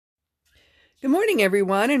Good morning,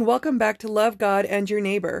 everyone, and welcome back to Love God and Your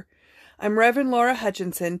Neighbor. I'm Reverend Laura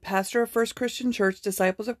Hutchinson, pastor of First Christian Church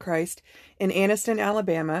Disciples of Christ in Anniston,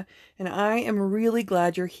 Alabama, and I am really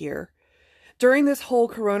glad you're here. During this whole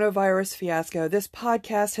coronavirus fiasco, this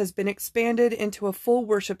podcast has been expanded into a full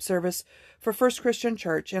worship service for First Christian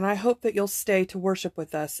Church, and I hope that you'll stay to worship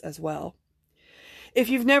with us as well. If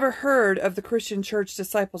you've never heard of the Christian Church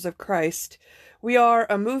Disciples of Christ, we are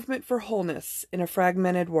a movement for wholeness in a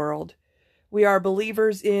fragmented world. We are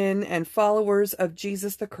believers in and followers of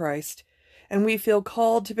Jesus the Christ, and we feel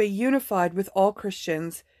called to be unified with all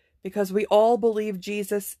Christians because we all believe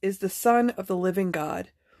Jesus is the Son of the living God.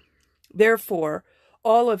 Therefore,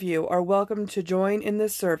 all of you are welcome to join in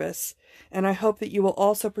this service, and I hope that you will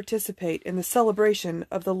also participate in the celebration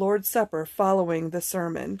of the Lord's Supper following the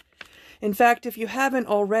sermon. In fact, if you haven't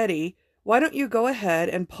already, why don't you go ahead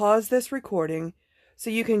and pause this recording so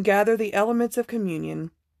you can gather the elements of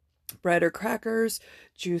communion, bread or crackers,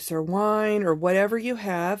 juice or wine, or whatever you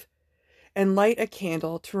have, and light a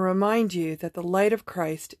candle to remind you that the light of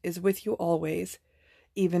Christ is with you always,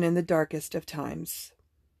 even in the darkest of times.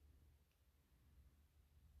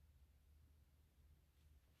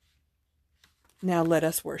 Now let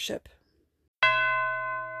us worship.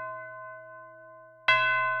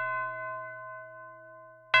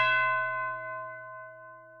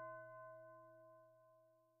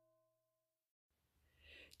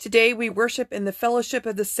 Today we worship in the fellowship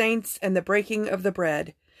of the saints and the breaking of the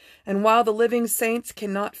bread. And while the living saints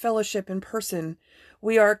cannot fellowship in person,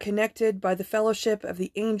 we are connected by the fellowship of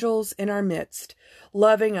the angels in our midst,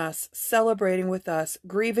 loving us, celebrating with us,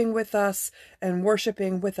 grieving with us, and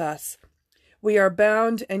worshiping with us. We are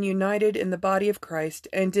bound and united in the body of Christ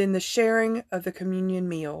and in the sharing of the communion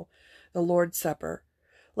meal, the Lord's Supper.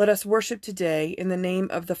 Let us worship today in the name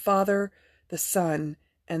of the Father, the Son,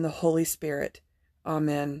 and the Holy Spirit.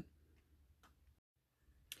 Amen.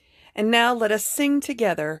 And now let us sing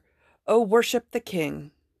together, O Worship the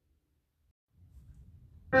King.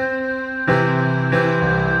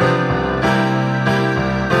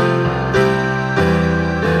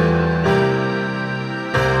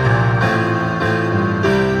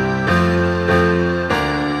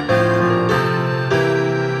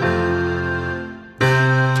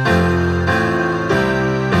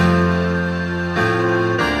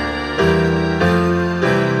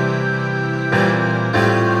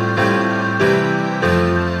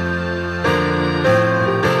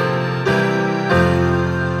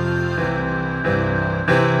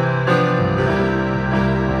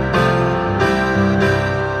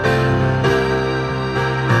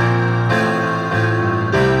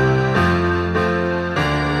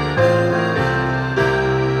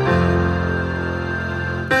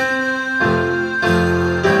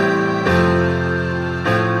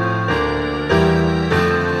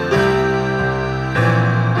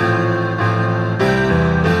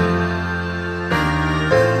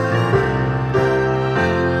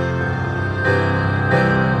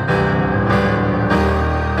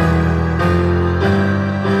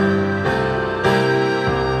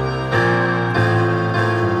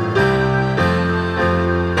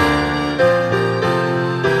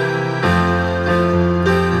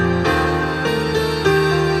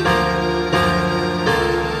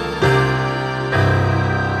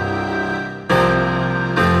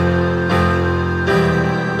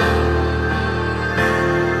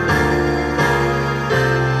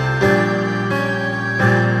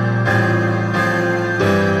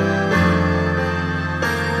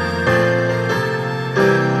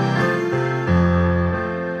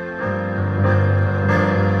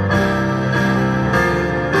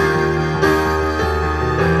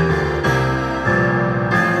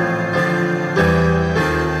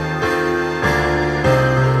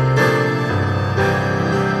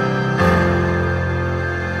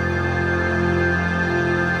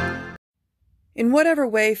 In whatever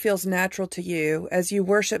way feels natural to you as you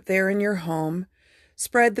worship there in your home,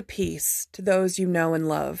 spread the peace to those you know and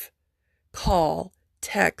love. Call,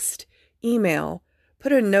 text, email,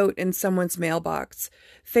 put a note in someone's mailbox,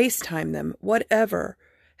 FaceTime them, whatever,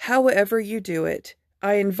 however you do it.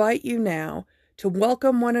 I invite you now to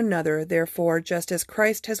welcome one another, therefore, just as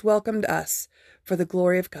Christ has welcomed us, for the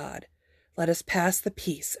glory of God. Let us pass the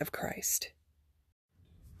peace of Christ.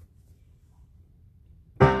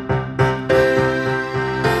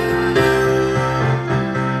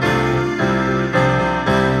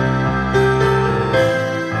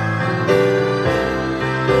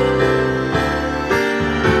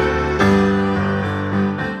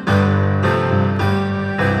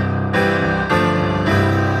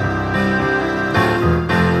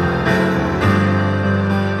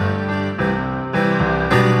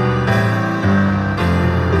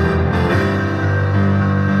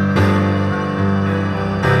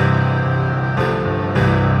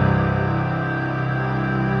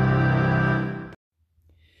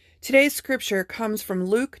 Today's scripture comes from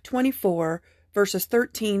Luke 24, verses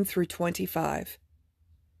 13 through 25.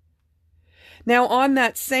 Now on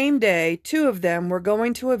that same day, 2 of them were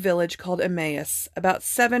going to a village called Emmaus, about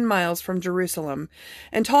 7 miles from Jerusalem,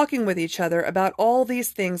 and talking with each other about all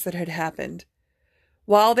these things that had happened.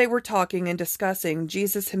 While they were talking and discussing,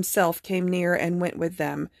 Jesus himself came near and went with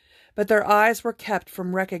them, but their eyes were kept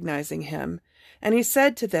from recognizing him. And he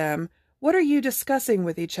said to them, "What are you discussing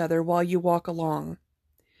with each other while you walk along?"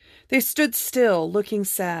 They stood still, looking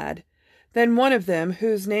sad. Then one of them,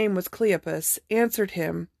 whose name was Cleopas, answered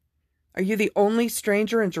him, "Are you the only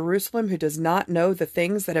stranger in Jerusalem who does not know the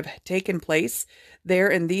things that have taken place there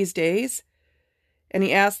in these days?" And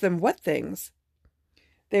he asked them, "What things?"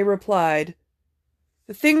 They replied,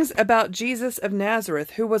 "The things about Jesus of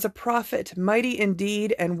Nazareth, who was a prophet, mighty in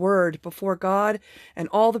deed and word before God and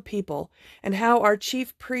all the people, and how our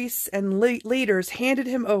chief priests and leaders handed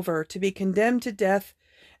him over to be condemned to death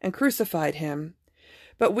and crucified him.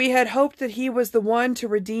 But we had hoped that he was the one to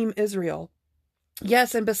redeem Israel.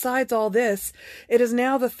 Yes, and besides all this, it is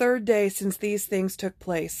now the 3rd day since these things took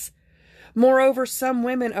place. Moreover, some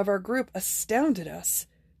women of our group astounded us.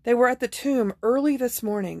 They were at the tomb early this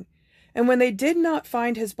morning, and when they did not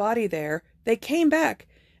find his body there, they came back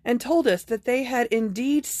and told us that they had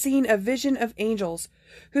indeed seen a vision of angels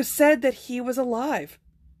who said that he was alive.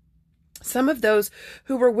 Some of those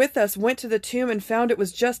who were with us went to the tomb and found it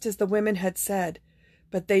was just as the women had said,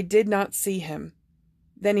 but they did not see him."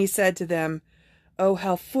 Then he said to them, "Oh,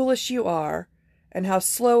 how foolish you are, and how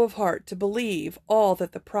slow of heart to believe all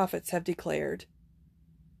that the prophets have declared.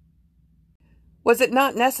 Was it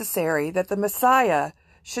not necessary that the Messiah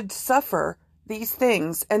should suffer these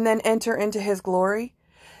things and then enter into his glory?"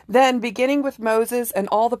 Then, beginning with Moses and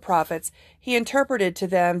all the prophets, he interpreted to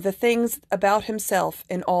them the things about himself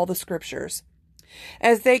in all the scriptures.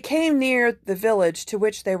 As they came near the village to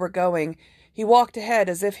which they were going, he walked ahead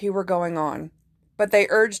as if he were going on. But they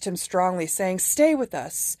urged him strongly, saying, "Stay with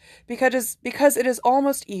us, because it is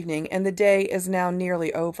almost evening, and the day is now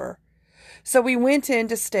nearly over." So he went in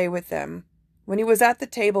to stay with them. When he was at the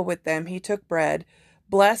table with them, he took bread,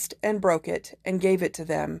 blessed and broke it, and gave it to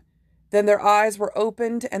them. Then their eyes were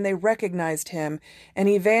opened, and they recognized him, and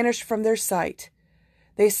he vanished from their sight.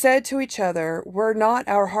 They said to each other, "Were not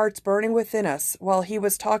our hearts burning within us while he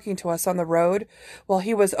was talking to us on the road, while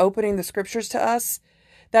he was opening the scriptures to us?"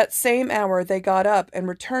 That same hour they got up and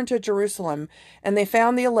returned to Jerusalem, and they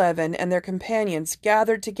found the 11 and their companions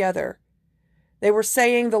gathered together. They were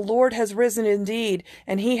saying, "The Lord has risen indeed,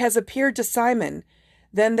 and he has appeared to Simon."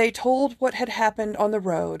 Then they told what had happened on the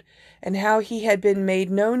road, and how he had been made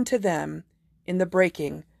known to them in the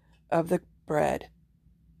breaking of the bread.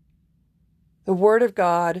 The word of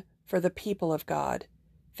God for the people of God.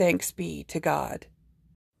 Thanks be to God.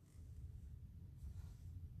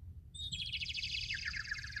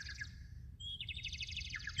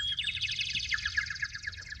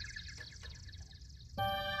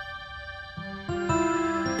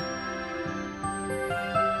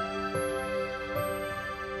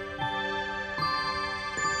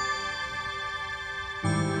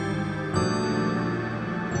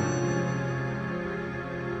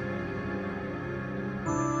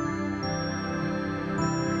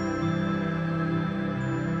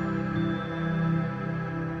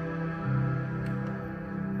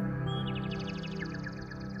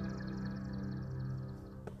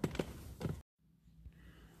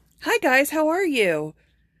 Hi guys, how are you?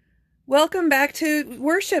 Welcome back to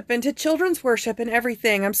worship and to children's worship and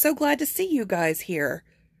everything. I'm so glad to see you guys here.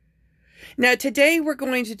 Now today we're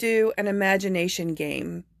going to do an imagination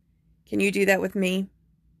game. Can you do that with me?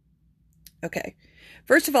 Okay.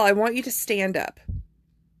 First of all, I want you to stand up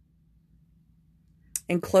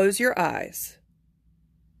and close your eyes.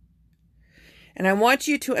 And I want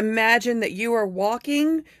you to imagine that you are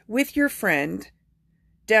walking with your friend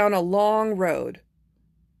down a long road.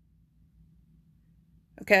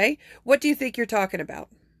 Okay? What do you think you're talking about?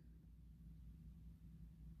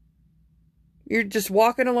 You're just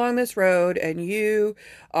walking along this road and you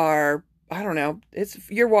are, I don't know,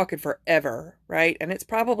 you're walking forever, right? And it's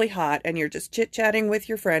probably hot and you're just chit-chatting with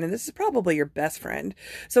your friend, and this is probably your best friend.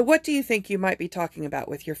 So what do you think you might be talking about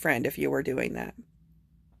with your friend if you were doing that?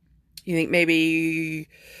 You think maybe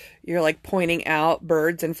you're like pointing out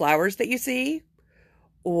birds and flowers that you see?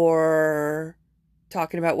 Or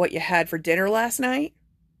talking about what you had for dinner last night?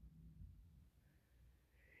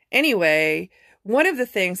 Anyway, one of the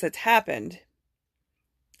things that's happened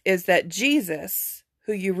is that Jesus,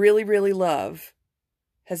 who you really, really love,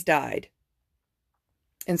 has died.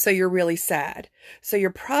 And so you're really sad. So you're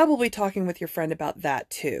probably talking with your friend about that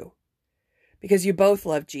too, because you both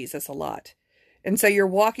love Jesus a lot. And so you're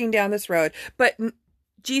walking down this road, but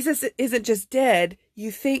Jesus isn't just dead.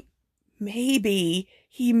 You think maybe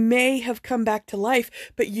he may have come back to life,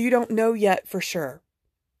 but you don't know yet for sure.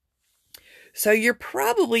 So you're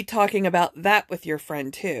probably talking about that with your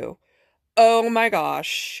friend too. Oh my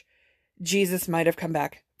gosh, Jesus might have come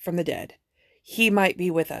back from the dead. He might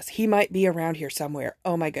be with us. He might be around here somewhere.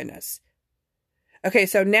 Oh my goodness. Okay,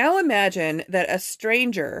 so now imagine that a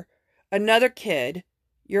stranger, another kid,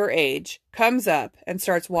 your age, comes up and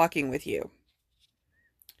starts walking with you.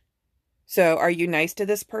 So are you nice to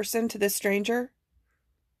this person, to this stranger?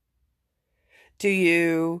 Do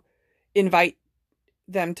you invite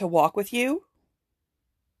them to walk with you?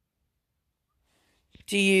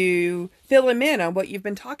 Do you fill him in on what you've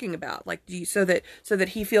been talking about? Like, do you, so that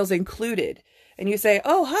he feels included? And you say,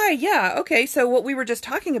 oh, hi, yeah, okay, so what we were just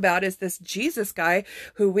talking about is this Jesus guy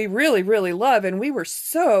who we really, really love, and we were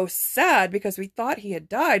so sad because we thought he had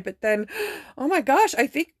died, but then, oh my gosh, I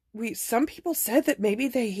think some people said that maybe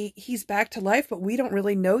he's back to life, but we don't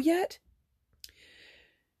really know yet.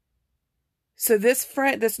 So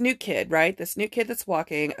this new kid, right, this new kid that's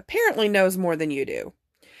walking, apparently knows more than you do.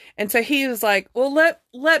 And so he was like, well,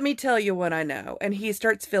 let me tell you what I know. And he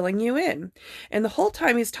starts filling you in. And the whole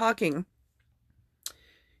time he's talking,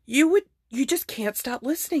 you just can't stop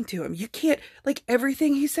listening to him. You can't, like,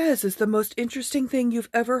 everything he says is the most interesting thing you've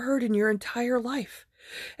ever heard in your entire life.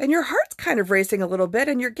 And your heart's kind of racing a little bit,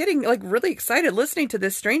 and you're getting, like, really excited listening to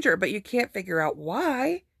this stranger, but you can't figure out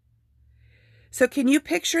why. So can you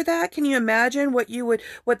picture that? Can you imagine what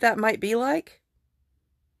that might be like?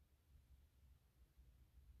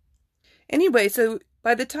 Anyway, so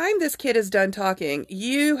by the time this kid is done talking,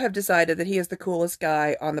 you have decided that he is the coolest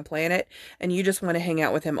guy on the planet, and you just want to hang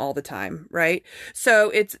out with him all the time, right? So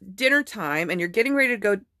it's dinner time, and you're getting ready to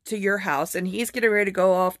go to your house, and he's getting ready to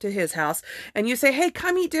go off to his house, and you say, hey,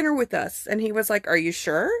 come eat dinner with us. And he was like, are you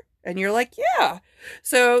sure? And you're like, yeah.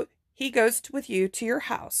 So he goes with you to your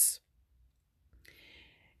house.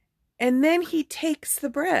 And then he takes the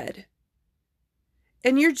bread.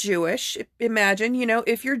 And you're Jewish. Imagine,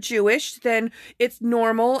 if you're Jewish, then it's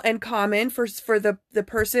normal and common for the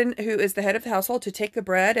person who is the head of the household to take the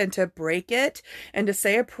bread and to break it and to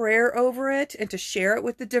say a prayer over it and to share it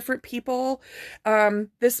with the different people.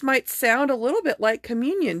 This might sound a little bit like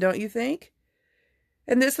communion, don't you think?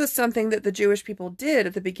 And this was something that the Jewish people did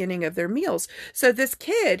at the beginning of their meals. So this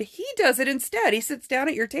kid, he does it instead. He sits down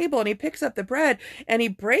at your table and he picks up the bread and he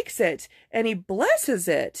breaks it and he blesses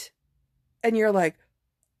it. And you're like,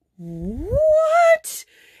 what?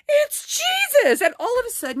 It's Jesus! And all of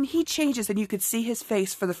a sudden he changes and you could see his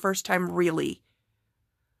face for the first time really.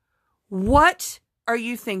 What are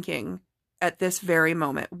you thinking at this very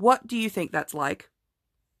moment? What do you think that's like?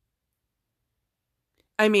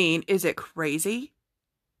 I mean, is it crazy?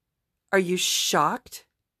 Are you shocked?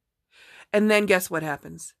 And then guess what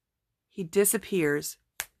happens? He disappears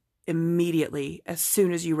immediately as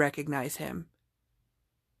soon as you recognize him.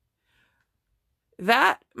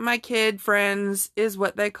 That, my kid friends, is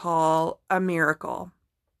what they call a miracle.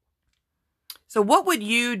 So what would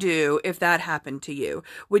you do if that happened to you?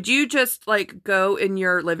 Would you just like go in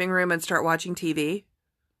your living room and start watching TV?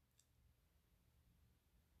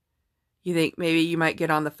 You think maybe you might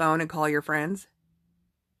get on the phone and call your friends?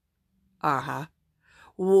 Uh-huh.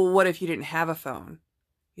 Well, what if you didn't have a phone?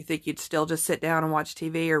 You think you'd still just sit down and watch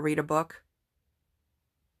TV or read a book?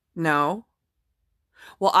 No?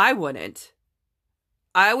 Well, I wouldn't.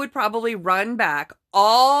 I would probably run back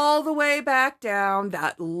all the way back down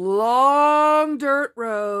that long dirt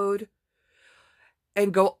road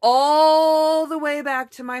and go all the way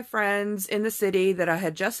back to my friends in the city that I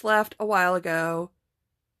had just left a while ago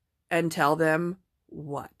and tell them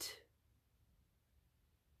what?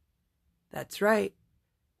 That's right.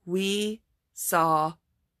 We saw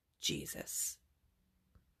Jesus.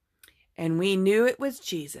 And we knew it was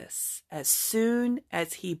Jesus as soon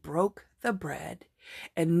as he broke the bread.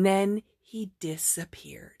 And then he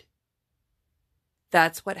disappeared.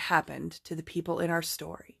 That's what happened to the people in our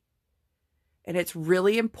story. And it's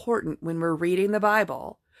really important when we're reading the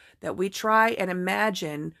Bible that we try and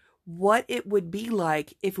imagine what it would be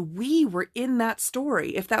like if we were in that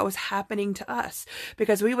story, if that was happening to us,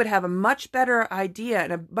 because we would have a much better idea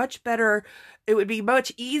and it would be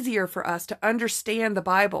much easier for us to understand the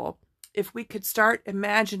Bible if we could start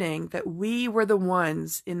imagining that we were the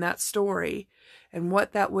ones in that story and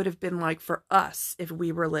what that would have been like for us if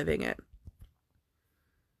we were living it.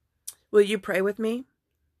 Will you pray with me?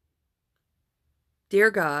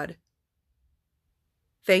 Dear God,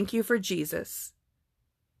 thank you for Jesus.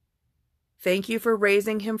 Thank you for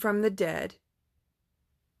raising him from the dead.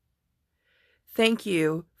 Thank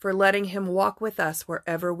you for letting him walk with us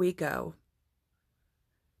wherever we go.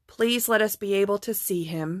 Please let us be able to see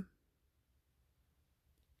him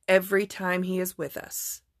every time he is with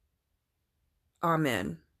us.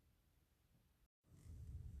 Amen.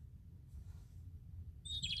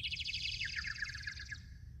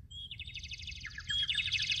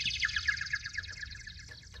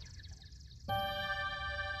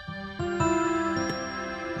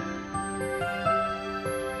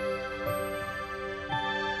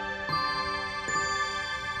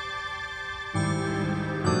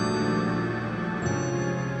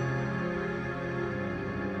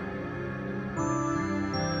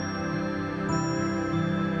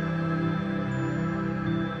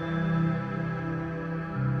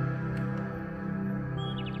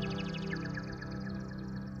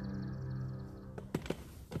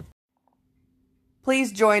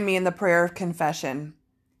 Please join me in the prayer of confession.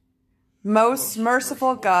 Most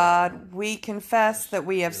merciful God, we confess that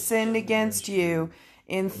we have sinned against you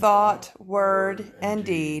in thought, word, and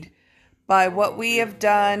deed, by what we have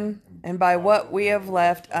done and by what we have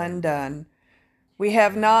left undone. We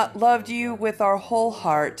have not loved you with our whole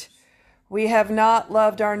heart. We have not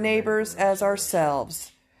loved our neighbors as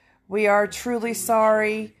ourselves. We are truly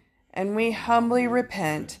sorry, and we humbly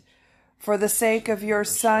repent. For the sake of your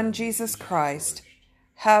Son, Jesus Christ,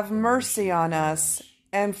 have mercy on us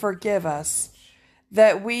and forgive us,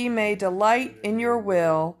 that we may delight in your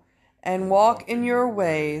will and walk in your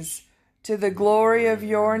ways to the glory of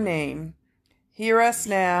your name. Hear us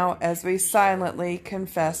now as we silently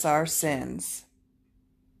confess our sins.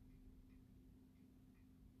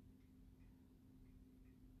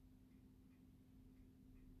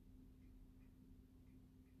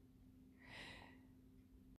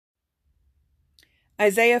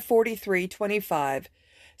 Isaiah 43:25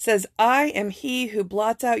 says, I am he who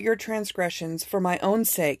blots out your transgressions for my own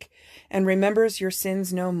sake and remembers your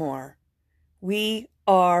sins no more. We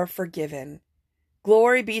are forgiven.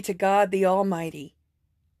 Glory be to God the Almighty.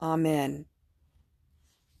 Amen.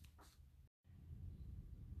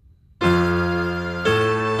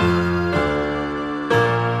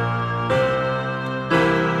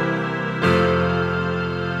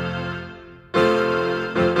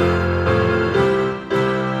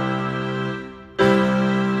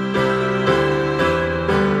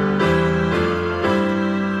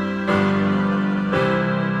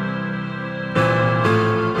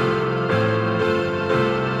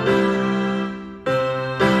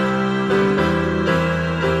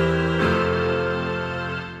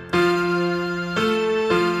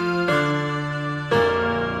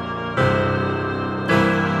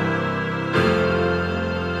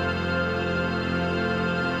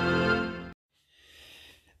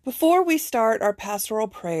 Before we start our pastoral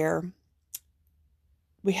prayer,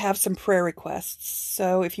 we have some prayer requests.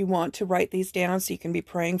 So if you want to write these down so you can be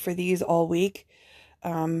praying for these all week,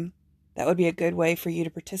 that would be a good way for you to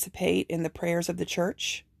participate in the prayers of the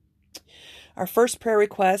church. Our first prayer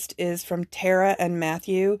request is from Tara and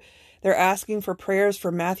Matthew. They're asking for prayers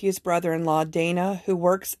for Matthew's brother-in-law, Dana, who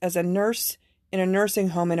works as a nurse in a nursing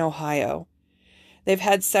home in Ohio. They've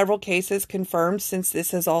had several cases confirmed since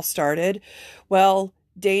this has all started. Well,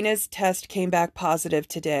 Dana's test came back positive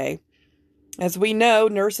today. As we know,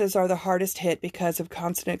 nurses are the hardest hit because of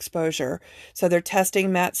constant exposure, so they're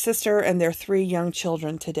testing Matt's sister and their 3 young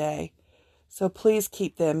children today. So please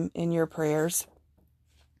keep them in your prayers.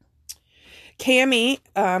 Cammie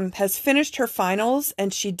has finished her finals,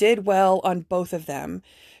 and she did well on both of them.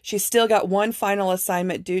 She's still got one final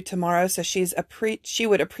assignment due tomorrow, so she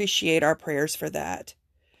would appreciate our prayers for that.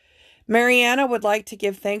 Mariana would like to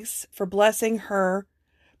give thanks to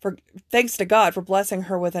God for blessing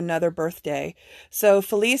her with another birthday. So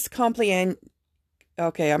Feliz cumpleaños.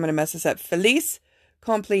 Okay, I'm going to mess this up. Feliz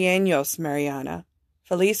cumpleaños, Mariana.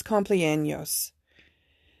 Feliz cumpleaños.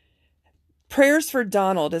 Prayers for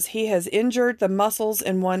Donald as he has injured the muscles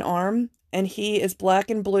in one arm and he is black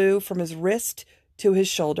and blue from his wrist to his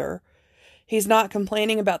shoulder. He's not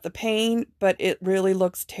complaining about the pain, but it really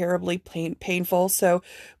looks terribly painful, so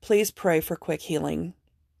please pray for quick healing.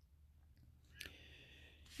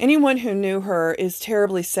 Anyone who knew her is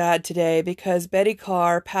terribly sad today because Betty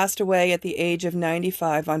Carr passed away at the age of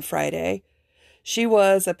 95 on Friday. She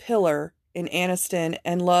was a pillar in Anniston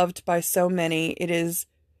and loved by so many. It is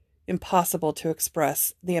impossible to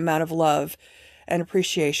express the amount of love and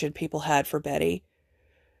appreciation people had for Betty.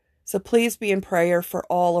 So please be in prayer for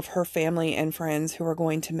all of her family and friends who are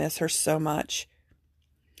going to miss her so much.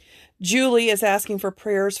 Julie is asking for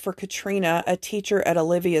prayers for Katrina, a teacher at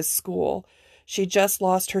Olivia's school. She just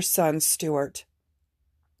lost her son, Stuart.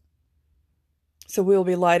 So we'll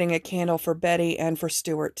be lighting a candle for Betty and for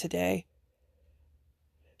Stuart today.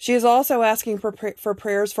 She is also asking for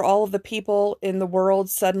prayers for all of the people in the world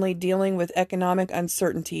suddenly dealing with economic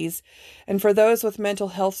uncertainties and for those with mental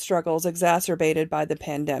health struggles exacerbated by the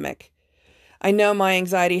pandemic. I know my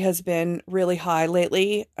anxiety has been really high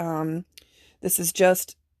lately. This is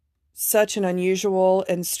just such an unusual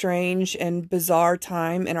and strange and bizarre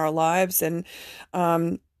time in our lives, and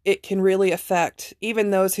it can really affect even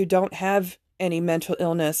those who don't have any mental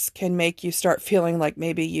illness, can make you start feeling like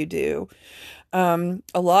maybe you do. A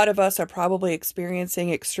lot of us are probably experiencing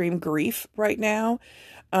extreme grief right now,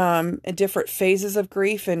 in different phases of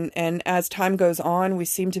grief. And as time goes on, we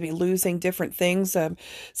seem to be losing different things.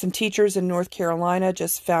 Some teachers in North Carolina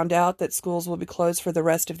just found out that schools will be closed for the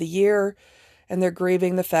rest of the year, and they're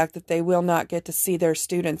grieving the fact that they will not get to see their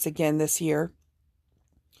students again this year.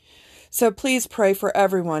 So please pray for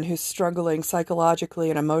everyone who's struggling psychologically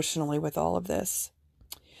and emotionally with all of this.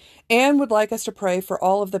 Anne would like us to pray for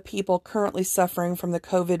all of the people currently suffering from the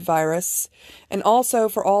COVID virus, and also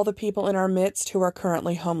for all the people in our midst who are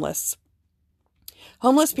currently homeless.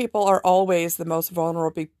 Homeless people are always the most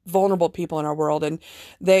vulnerable people in our world, and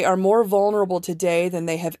they are more vulnerable today than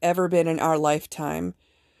they have ever been in our lifetime.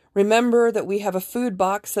 Remember that we have a food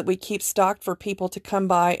box that we keep stocked for people to come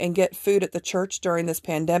by and get food at the church during this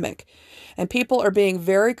pandemic. And people are being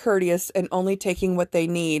very courteous and only taking what they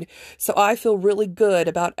need. So I feel really good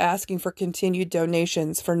about asking for continued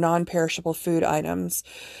donations for non-perishable food items.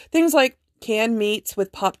 Things like canned meats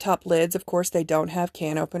with pop-top lids. Of course, they don't have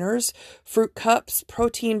can openers. Fruit cups,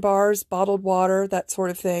 protein bars, bottled water, that sort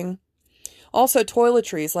of thing. Also,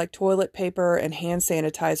 toiletries like toilet paper and hand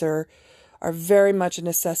sanitizer are very much a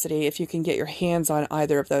necessity if you can get your hands on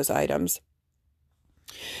either of those items.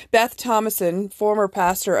 Beth Thomason, former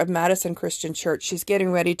pastor of Madison Christian Church, she's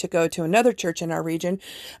getting ready to go to another church in our region,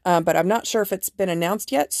 but I'm not sure if it's been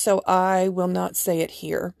announced yet, so I will not say it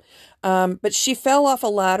here. But she fell off a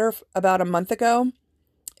ladder about a month ago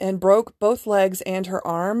and broke both legs and her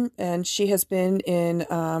arm, and she has been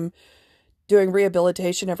in doing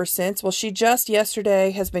rehabilitation ever since. Well, she just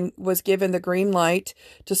yesterday was given the green light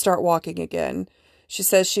to start walking again. She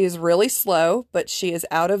says she is really slow, but she is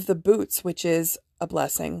out of the boots, which is a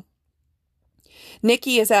blessing.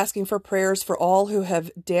 Nikki is asking for prayers for all who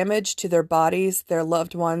have damage to their bodies, their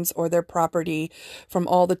loved ones, or their property from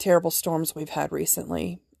all the terrible storms we've had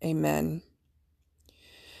recently. Amen.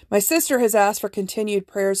 My sister has asked for continued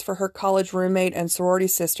prayers for her college roommate and sorority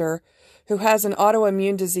sister who has an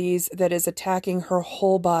autoimmune disease that is attacking her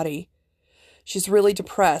whole body. She's really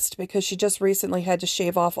depressed because she just recently had to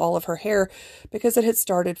shave off all of her hair because it had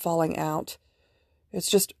started falling out. It's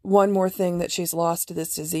just one more thing that she's lost to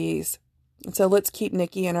this disease. And so let's keep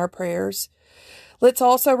Nikki in our prayers. Let's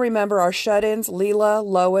also remember our shut-ins, Leela,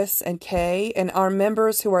 Lois, and Kay, and our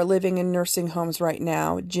members who are living in nursing homes right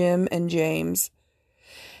now, Jim and James.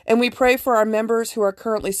 And we pray for our members who are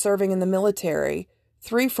currently serving in the military,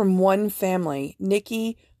 3 from one family,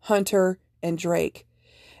 Nikki, Hunter, and Drake.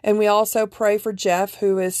 And we also pray for Jeff,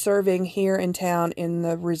 who is serving here in town in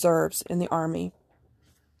the reserves, in the Army.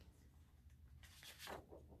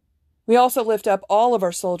 We also lift up all of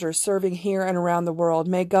our soldiers serving here and around the world.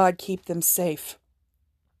 May God keep them safe.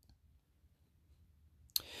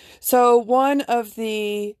 So one of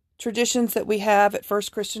the traditions that we have at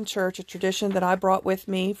First Christian Church, a tradition that I brought with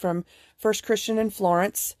me from First Christian in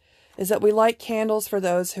Florence, is that we light candles for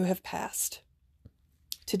those who have passed.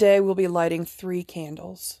 Today we'll be lighting 3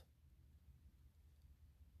 candles.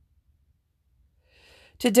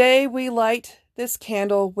 Today we light this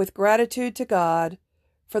candle with gratitude to God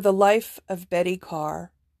for the life of Betty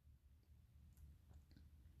Carr.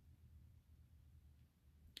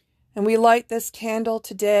 And we light this candle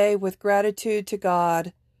today with gratitude to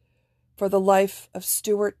God for the life of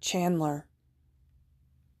Stuart Chandler.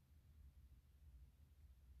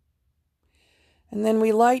 And then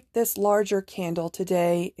we light this larger candle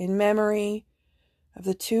today in memory of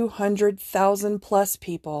the 200,000 plus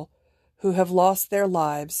people who have lost their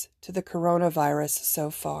lives to the coronavirus so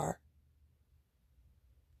far.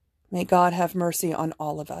 May God have mercy on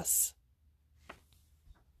all of us.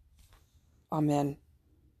 Amen.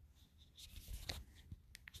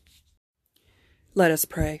 Let us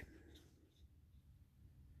pray.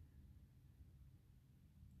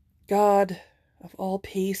 God of all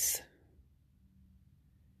peace,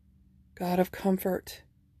 God of comfort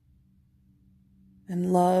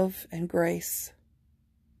and love and grace,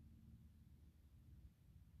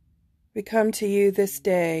 we come to you this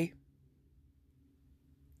day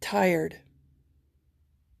tired.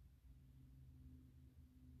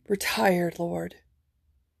 We're tired, Lord.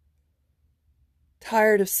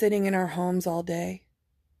 Tired of sitting in our homes all day.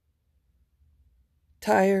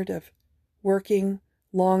 Tired of working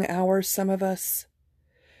long hours, some of us,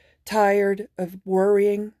 tired of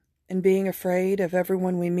worrying and being afraid of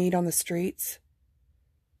everyone we meet on the streets.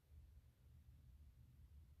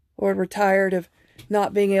 Lord, we're tired of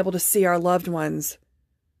not being able to see our loved ones,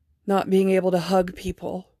 not being able to hug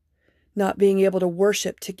people, not being able to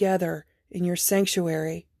worship together in your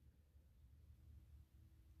sanctuary.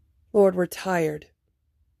 Lord, we're tired.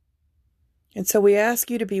 And so we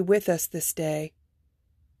ask you to be with us this day,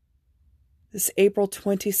 this April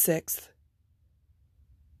 26th.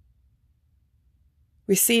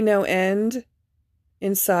 We see no end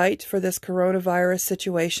in sight for this coronavirus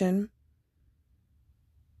situation.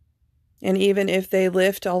 And even if they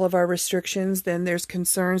lift all of our restrictions, then there's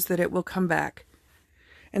concerns that it will come back.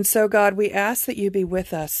 And so, God, we ask that you be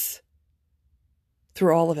with us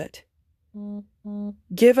through all of it.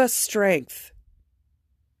 Give us strength.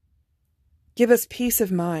 Give us peace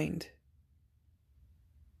of mind.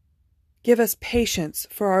 Give us patience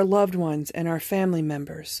for our loved ones and our family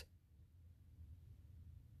members.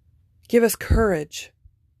 Give us courage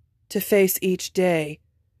to face each day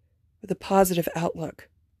with a positive outlook.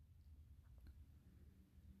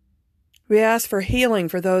 We ask for healing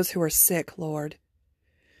for those who are sick, Lord.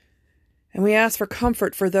 And we ask for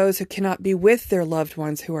comfort for those who cannot be with their loved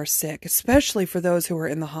ones who are sick, especially for those who are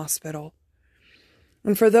in the hospital.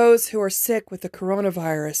 And for those who are sick with the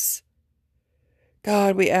coronavirus,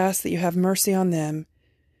 God, we ask that you have mercy on them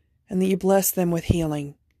and that you bless them with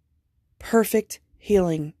healing. Perfect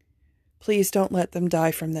healing. Please don't let them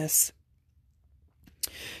die from this.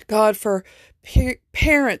 God, for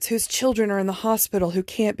parents whose children are in the hospital who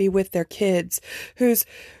can't be with their kids, whose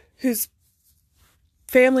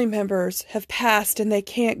family members have passed and they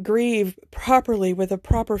can't grieve properly with a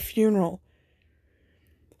proper funeral.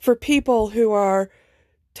 For people who are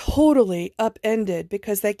totally upended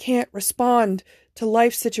because they can't respond to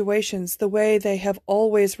life situations the way they have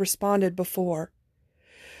always responded before.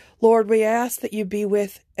 Lord, we ask that you be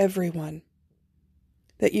with everyone,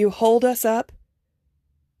 that you hold us up,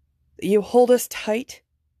 that you hold us tight,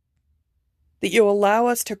 that you allow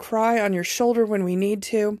us to cry on your shoulder when we need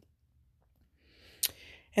to,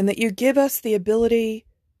 and that you give us the ability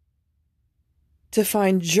to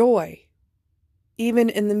find joy, even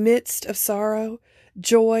in the midst of sorrow,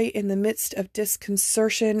 joy in the midst of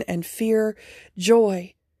disconcertion and fear,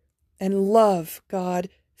 joy and love, God.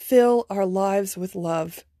 Fill our lives with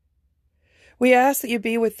love. We ask that you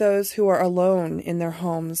be with those who are alone in their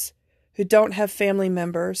homes, who don't have family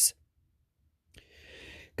members.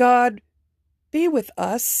 God, be with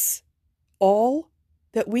us all,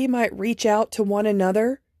 that we might reach out to one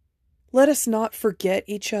another. Let us not forget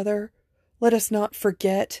each other. Let us not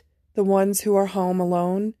forget the ones who are home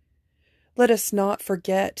alone. Let us not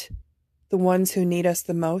forget the ones who need us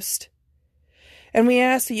the most. And we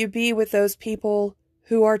ask that you be with those people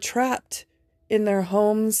who are trapped in their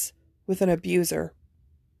homes with an abuser.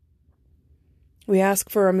 We ask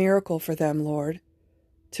for a miracle for them, Lord,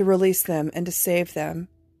 to release them and to save them.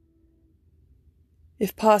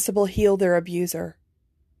 If possible, heal their abuser.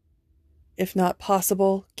 If not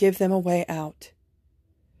possible, give them a way out.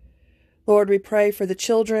 Lord, we pray for the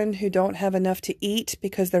children who don't have enough to eat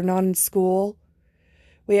because they're not in school.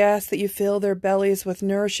 We ask that you fill their bellies with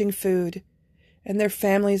nourishing food and their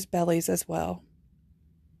families' bellies as well.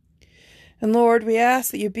 And Lord, we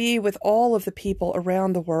ask that you be with all of the people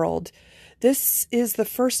around the world. This is the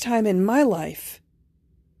first time in my life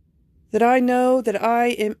that I know that I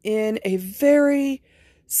am in a very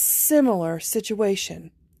similar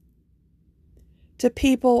situation to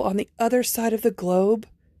people on the other side of the globe,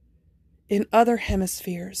 in other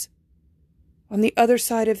hemispheres, on the other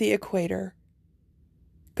side of the equator.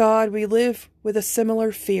 God, we live with a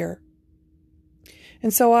similar fear.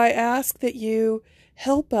 And so I ask that you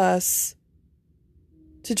help us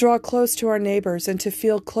to draw close to our neighbors and to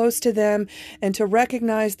feel close to them and to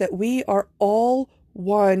recognize that we are all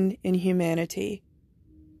one in humanity.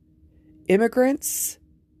 Immigrants,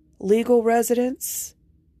 legal residents,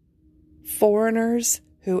 foreigners,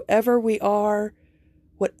 whoever we are,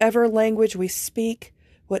 whatever language we speak,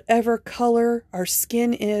 whatever color our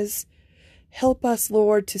skin is, help us,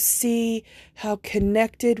 Lord, to see how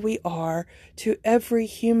connected we are to every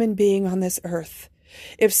human being on this earth.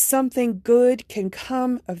 If something good can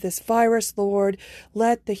come of this virus, Lord,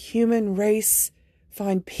 let the human race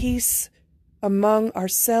find peace among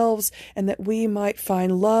ourselves and that we might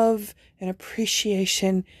find love and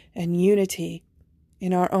appreciation and unity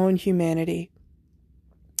in our own humanity.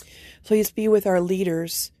 Please be with our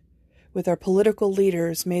leaders, with our political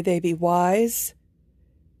leaders. May they be wise,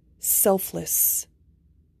 selfless,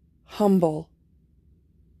 humble,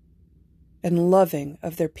 and loving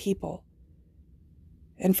of their people.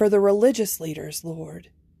 and for the religious leaders, Lord.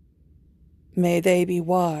 May they be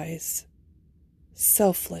wise,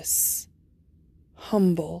 selfless,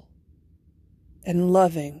 humble, and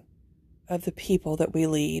loving of the people that we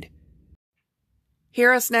lead.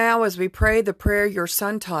 Hear us now as we pray the prayer your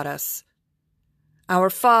Son taught us. Our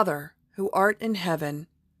Father, who art in heaven,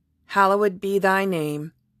 hallowed be thy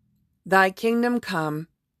name. Thy kingdom come,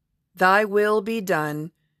 thy will be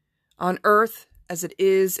done, on earth as it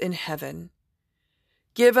is in heaven.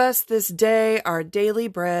 Give us this day our daily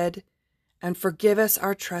bread, and forgive us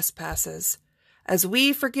our trespasses, as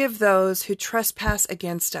we forgive those who trespass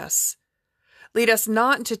against us. Lead us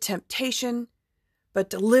not into temptation, but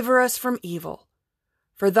deliver us from evil.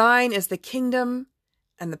 For thine is the kingdom,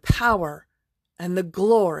 and the power, and the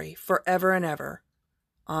glory forever and ever.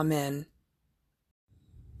 Amen.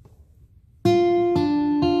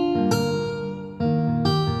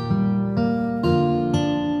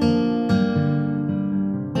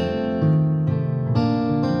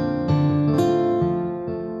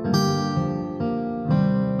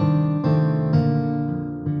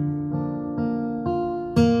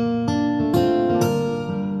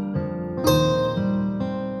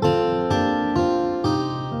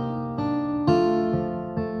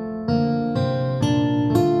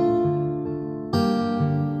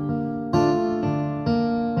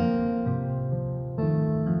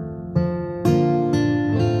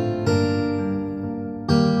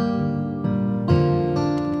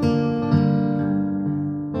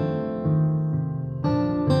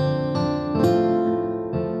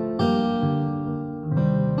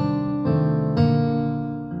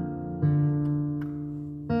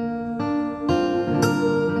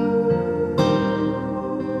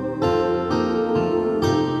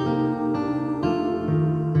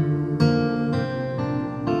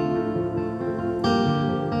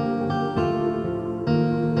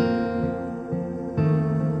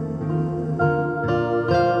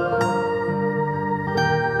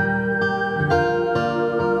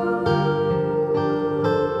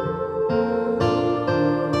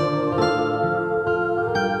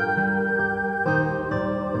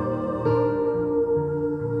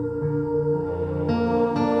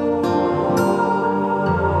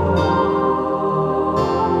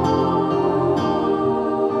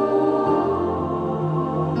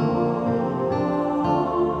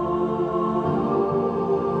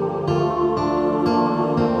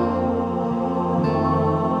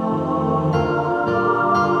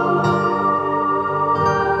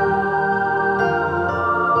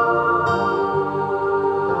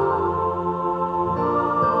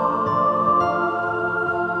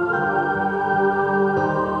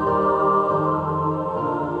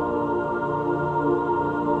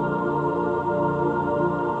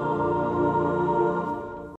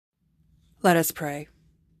 Let us pray.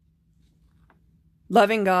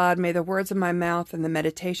 Loving God, may the words of my mouth and the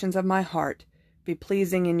meditations of my heart be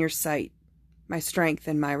pleasing in your sight, my strength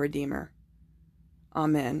and my Redeemer.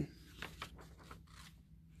 Amen.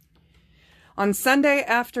 On Sunday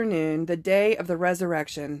afternoon, the day of the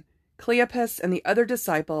resurrection, Cleopas and the other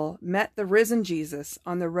disciple met the risen Jesus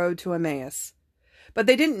on the road to Emmaus. But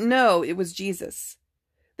they didn't know it was Jesus.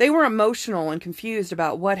 They were emotional and confused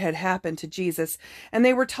about what had happened to Jesus, and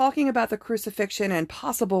they were talking about the crucifixion and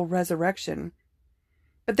possible resurrection.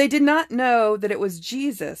 But they did not know that it was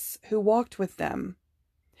Jesus who walked with them.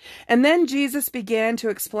 And then Jesus began to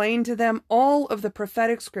explain to them all of the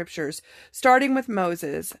prophetic scriptures, starting with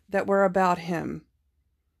Moses, that were about him.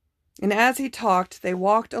 And as he talked, they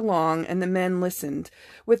walked along, and the men listened,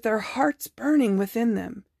 with their hearts burning within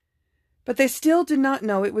them. But they still did not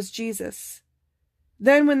know it was Jesus.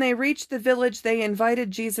 Then when they reached the village, they invited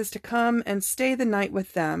Jesus to come and stay the night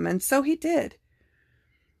with them, and so he did.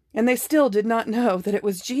 And they still did not know that it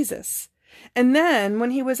was Jesus. And then, when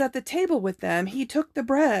he was at the table with them, he took the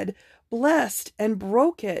bread, blessed and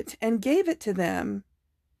broke it, and gave it to them.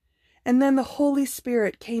 And then the Holy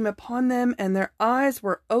Spirit came upon them, and their eyes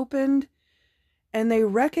were opened, and they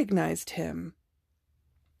recognized him.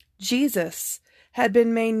 Jesus had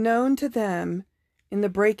been made known to them in the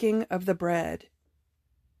breaking of the bread.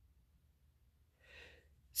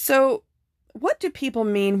 So, what do people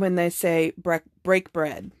mean when they say break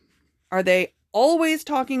bread? Are they always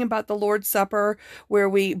talking about the Lord's Supper, where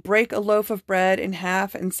we break a loaf of bread in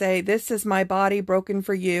half and say, "This is my body broken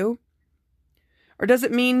for you"? Or does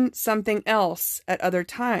it mean something else at other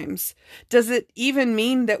times? Does it even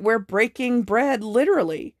mean that we're breaking bread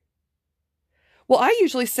literally? Well, I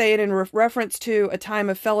usually say it in reference to a time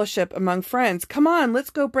of fellowship among friends. Come on, let's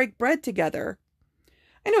go break bread together.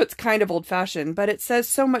 I know it's kind of old-fashioned, but it says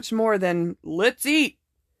so much more than "let's eat."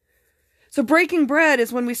 So breaking bread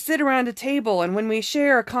is when we sit around a table and when we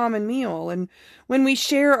share a common meal and when we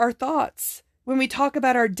share our thoughts, when we talk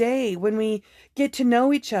about our day, when we get to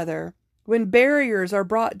know each other, when barriers are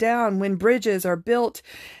brought down, when bridges are built,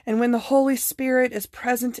 and when the Holy Spirit is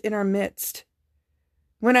present in our midst.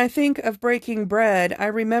 When I think of breaking bread, I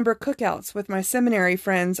remember cookouts with my seminary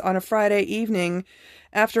friends on a Friday evening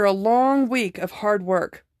after a long week of hard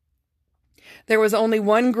work. There was only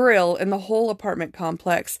one grill in the whole apartment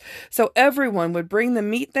complex, so everyone would bring the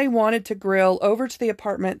meat they wanted to grill over to the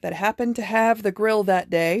apartment that happened to have the grill that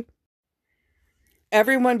day.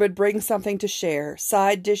 Everyone would bring something to share,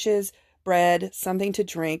 side dishes, bread, something to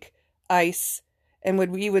drink, ice, and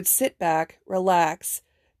we would sit back, relax,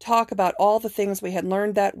 talk about all the things we had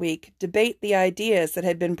learned that week, debate the ideas that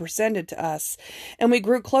had been presented to us, and we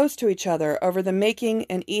grew close to each other over the making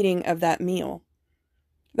and eating of that meal.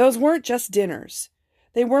 Those weren't just dinners.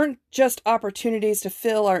 They weren't just opportunities to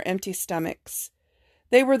fill our empty stomachs.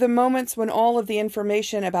 They were the moments when all of the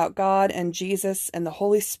information about God and Jesus and the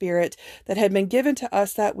Holy Spirit that had been given to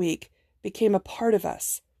us that week became a part of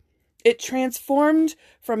us. It transformed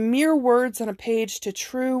from mere words on a page to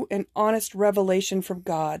true and honest revelation from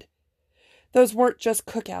God. Those weren't just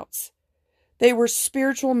cookouts. They were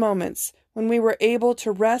spiritual moments when we were able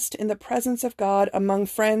to rest in the presence of God among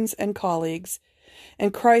friends and colleagues,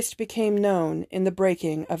 and Christ became known in the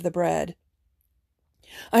breaking of the bread.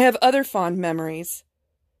 I have other fond memories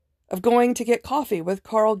of going to get coffee with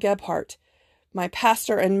Carl Gebhardt, my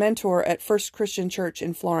pastor and mentor at First Christian Church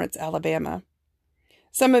in Florence, Alabama.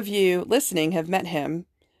 Some of you listening have met him.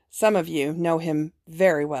 Some of you know him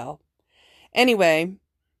very well. Anyway,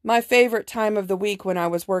 my favorite time of the week when I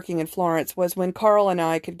was working in Florence was when Carl and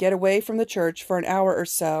I could get away from the church for an hour or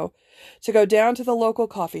so to go down to the local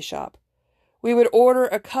coffee shop. We would order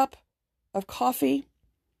a cup of coffee,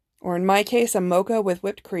 or in my case, a mocha with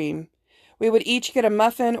whipped cream. We would each get a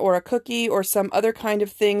muffin or a cookie or some other kind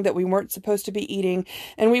of thing that we weren't supposed to be eating,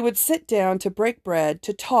 and we would sit down to break bread,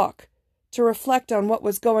 to talk, to reflect on what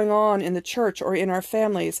was going on in the church or in our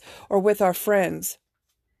families or with our friends.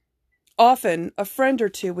 Often, a friend or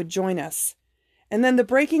two would join us, and then the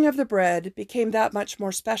breaking of the bread became that much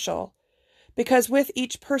more special, because with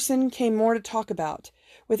each person came more to talk about.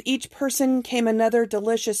 With each person came another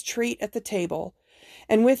delicious treat at the table,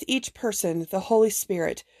 and with each person the Holy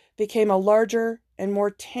Spirit became a larger and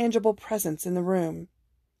more tangible presence in the room.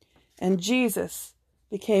 And Jesus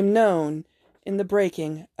became known in the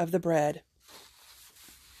breaking of the bread.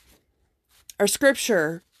 Our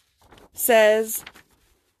scripture says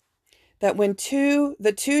that when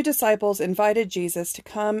the two disciples invited Jesus to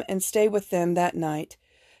come and stay with them that night,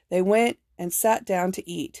 they went and sat down to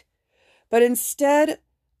eat. But instead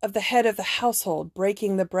of the head of the household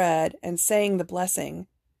breaking the bread and saying the blessing,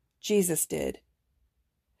 Jesus did.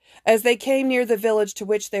 As they came near the village to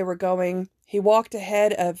which they were going, he walked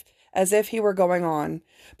ahead as if he were going on,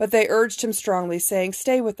 but they urged him strongly, saying,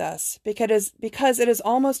 "Stay with us, because it is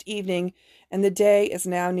almost evening, and the day is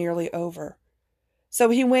now nearly over." So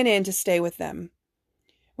he went in to stay with them.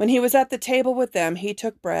 When he was at the table with them, he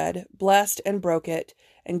took bread, blessed and broke it,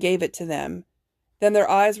 and gave it to them. Then their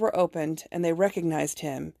eyes were opened, and they recognized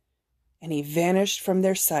him, and he vanished from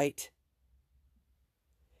their sight.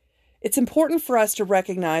 It's important for us to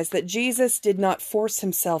recognize that Jesus did not force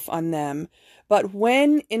himself on them, but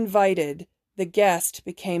when invited, the guest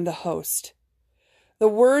became the host. The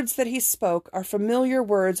words that he spoke are familiar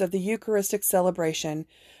words of the Eucharistic celebration,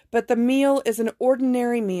 but the meal is an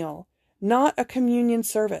ordinary meal, not a communion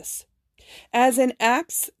service. As in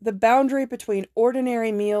Acts, the boundary between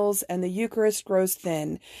ordinary meals and the Eucharist grows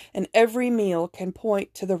thin, and every meal can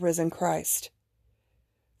point to the risen Christ.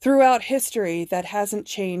 Throughout history, that hasn't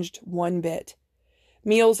changed one bit.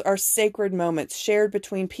 Meals are sacred moments shared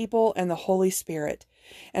between people and the Holy Spirit,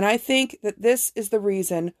 and I think that this is the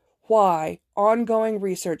reason why ongoing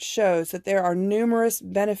research shows that there are numerous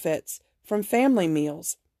benefits from family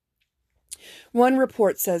meals. One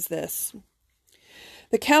report says this: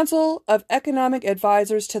 the Council of Economic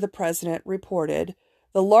Advisors to the President reported,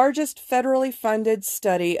 the largest federally funded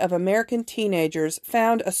study of American teenagers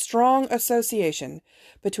found a strong association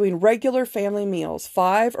between regular family meals,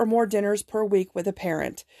 5 or more dinners per week with a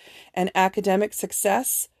parent, and academic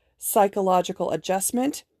success, psychological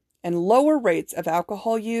adjustment, and lower rates of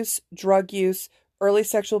alcohol use, drug use, early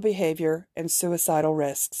sexual behavior, and suicidal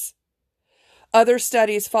risks. Other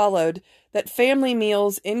studies followed that family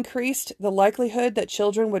meals increased the likelihood that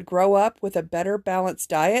children would grow up with a better balanced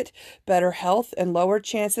diet, better health, and lower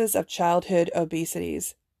chances of childhood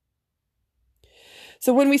obesities.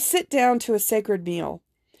 So when we sit down to a sacred meal,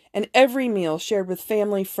 and every meal shared with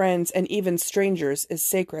family, friends, and even strangers is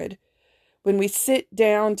sacred, When we sit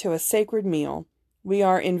down to a sacred meal, we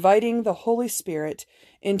are inviting the Holy Spirit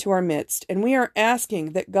into our midst, and we are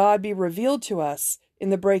asking that God be revealed to us in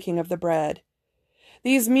the breaking of the bread.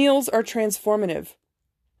 These meals are transformative.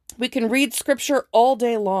 We can read Scripture all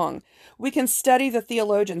day long. We can study the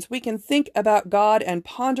theologians. We can think about God and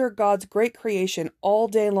ponder God's great creation all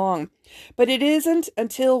day long. But it isn't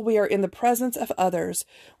until we are in the presence of others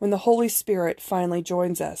when the Holy Spirit finally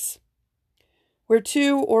joins us. Where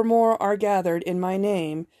two or more are gathered in my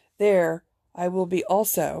name, there I will be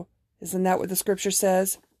also. Isn't that what the Scripture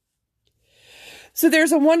says? So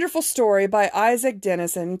there's a wonderful story by Isaac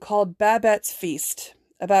Denison called Babette's Feast,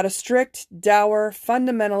 about a strict, dour,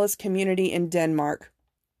 fundamentalist community in Denmark.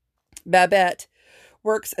 Babette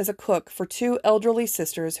works as a cook for two elderly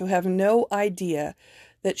sisters who have no idea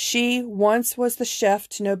that she once was the chef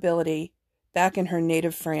to nobility back in her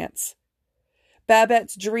native France.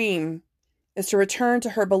 Babette's dream is to return to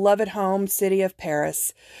her beloved home city of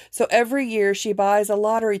Paris, so every year she buys a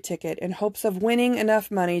lottery ticket in hopes of winning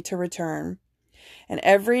enough money to return. And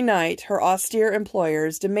every night her austere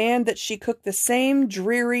employers demand that she cook the same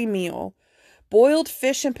dreary meal, boiled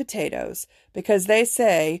fish and potatoes, because they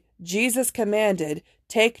say Jesus commanded,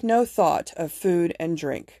 "Take no thought of food and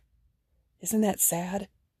drink." Isn't that sad?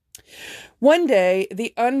 One day,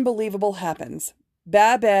 the unbelievable happens.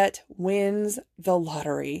 Babette wins the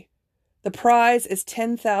lottery. The prize is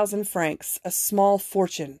 10,000 francs, a small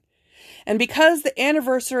fortune. And because the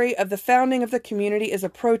anniversary of the founding of the community is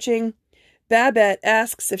approaching, Babette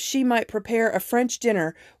asks if she might prepare a French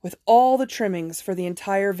dinner with all the trimmings for the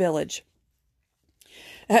entire village.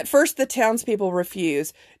 At first, the townspeople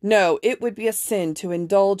refuse. No, it would be a sin to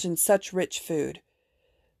indulge in such rich food.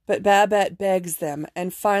 But Babette begs them,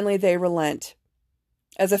 and finally they relent.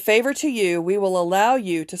 "As a favor to you, we will allow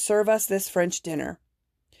you to serve us this French dinner."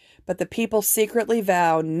 But the people secretly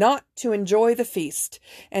vow not to enjoy the feast,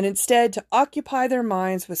 and instead to occupy their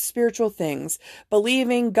minds with spiritual things,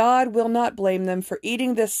 believing God will not blame them for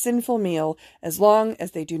eating this sinful meal as long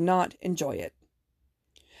as they do not enjoy it.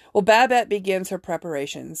 Well, Babette begins her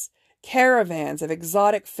preparations. Caravans of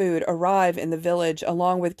exotic food arrive in the village,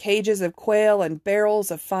 along with cages of quail and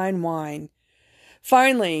barrels of fine wine.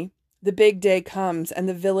 Finally, the big day comes, and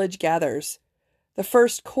the village gathers. The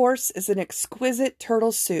first course is an exquisite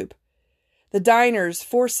turtle soup. The diners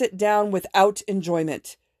force it down without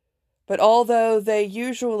enjoyment. But although they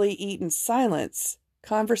usually eat in silence,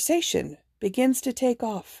 conversation begins to take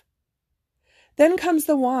off. Then comes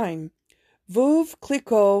the wine. Veuve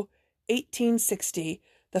Clicquot, 1860,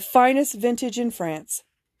 the finest vintage in France.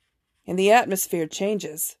 And the atmosphere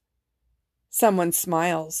changes. Someone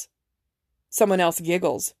smiles. Someone else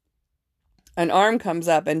giggles. An arm comes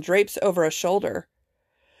up and drapes over a shoulder.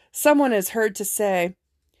 Someone is heard to say,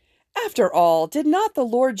 "After all, did not the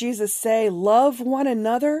Lord Jesus say, 'Love one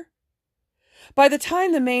another'?" By the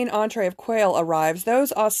time the main entree of quail arrives,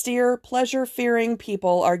 those austere, pleasure-fearing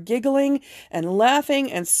people are giggling and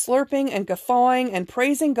laughing and slurping and guffawing and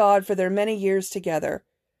praising God for their many years together.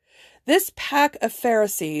 This pack of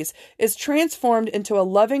Pharisees is transformed into a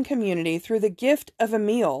loving community through the gift of a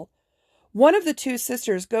meal. One of the two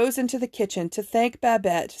sisters goes into the kitchen to thank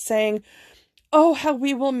Babette, saying, "Oh, how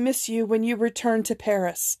we will miss you when you return to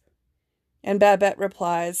Paris." And Babette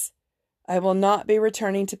replies, "I will not be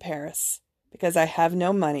returning to Paris, because I have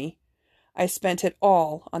no money. I spent it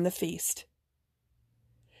all on the feast."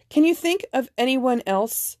 Can you think of anyone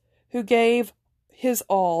else who gave his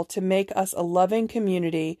all to make us a loving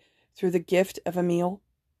community through the gift of a meal?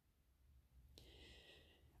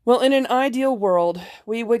 Well, in an ideal world,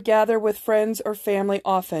 we would gather with friends or family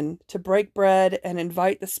often to break bread and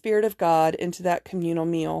invite the Spirit of God into that communal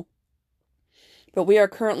meal. But we are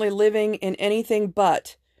currently living in anything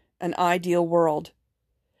but an ideal world.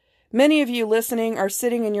 Many of you listening are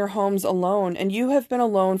sitting in your homes alone, and you have been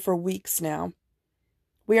alone for weeks now.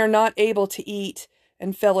 We are not able to eat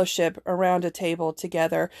and fellowship around a table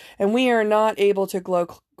together, and we are not able to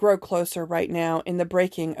grow closer right now in the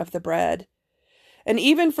breaking of the bread. And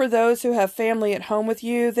even for those who have family at home with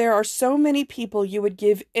you, there are so many people you would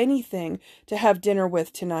give anything to have dinner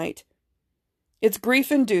with tonight. It's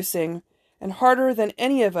grief-inducing and harder than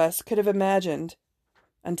any of us could have imagined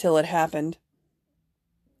until it happened.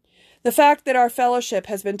 The fact that our fellowship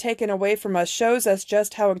has been taken away from us shows us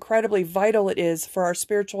just how incredibly vital it is for our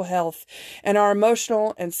spiritual health and our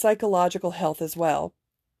emotional and psychological health as well.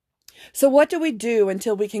 So what do we do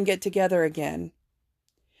until we can get together again?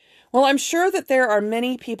 Well, I'm sure that there are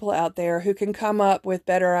many people out there who can come up with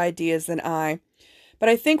better ideas than I, but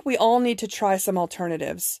I think we all need to try some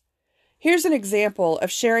alternatives. Here's an example of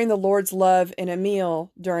sharing the Lord's love in a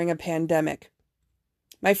meal during a pandemic.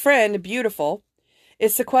 My friend, Beautiful,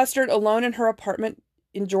 is sequestered alone in her apartment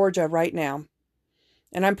in Georgia right now.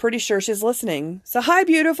 And I'm pretty sure she's listening. So hi,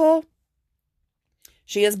 Beautiful.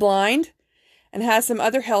 She is blind and has some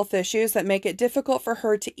other health issues that make it difficult for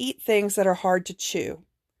her to eat things that are hard to chew.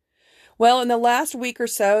 Well, in the last week or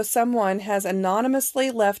so, someone has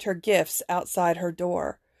anonymously left her gifts outside her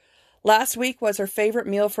door. Last week was her favorite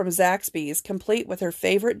meal from Zaxby's, complete with her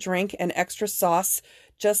favorite drink and extra sauce,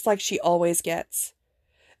 just like she always gets.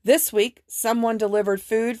 This week, someone delivered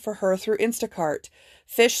food for her through Instacart,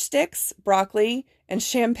 fish sticks, broccoli, and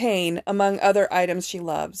champagne, among other items she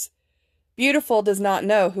loves. Beautiful does not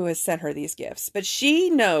know who has sent her these gifts, but she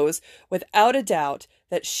knows without a doubt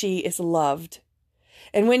that she is loved.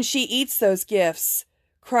 And when she eats those gifts,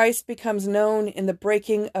 Christ becomes known in the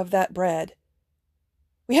breaking of that bread.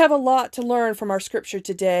 We have a lot to learn from our scripture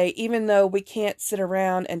today, even though we can't sit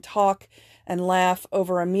around and talk and laugh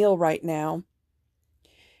over a meal right now.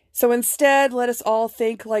 So instead, let us all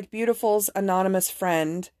think like Beautiful's anonymous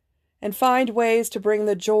friend and find ways to bring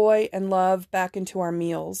the joy and love back into our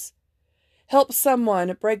meals. Help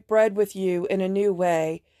someone break bread with you in a new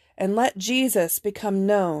way and let Jesus become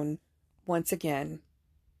known once again.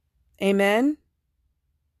 Amen.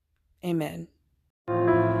 Amen.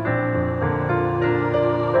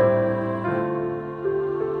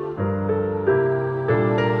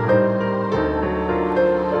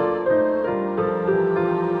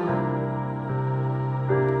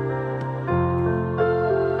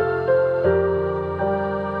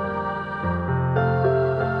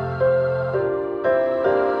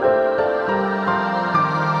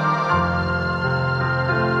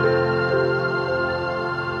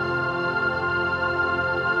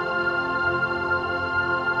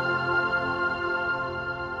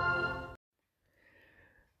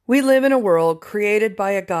 We live in a world created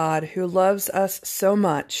by a God who loves us so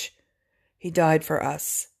much, He died for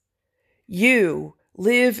us. You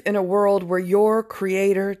live in a world where your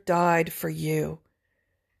Creator died for you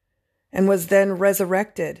and was then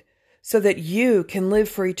resurrected so that you can live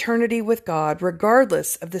for eternity with God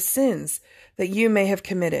regardless of the sins that you may have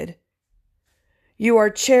committed. You are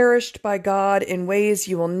cherished by God in ways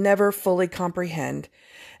you will never fully comprehend,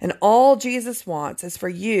 and all Jesus wants is for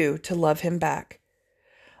you to love Him back.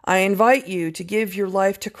 I invite you to give your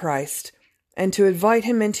life to Christ and to invite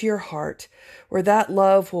Him into your heart, where that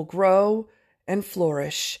love will grow and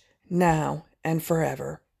flourish now and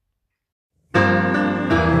forever.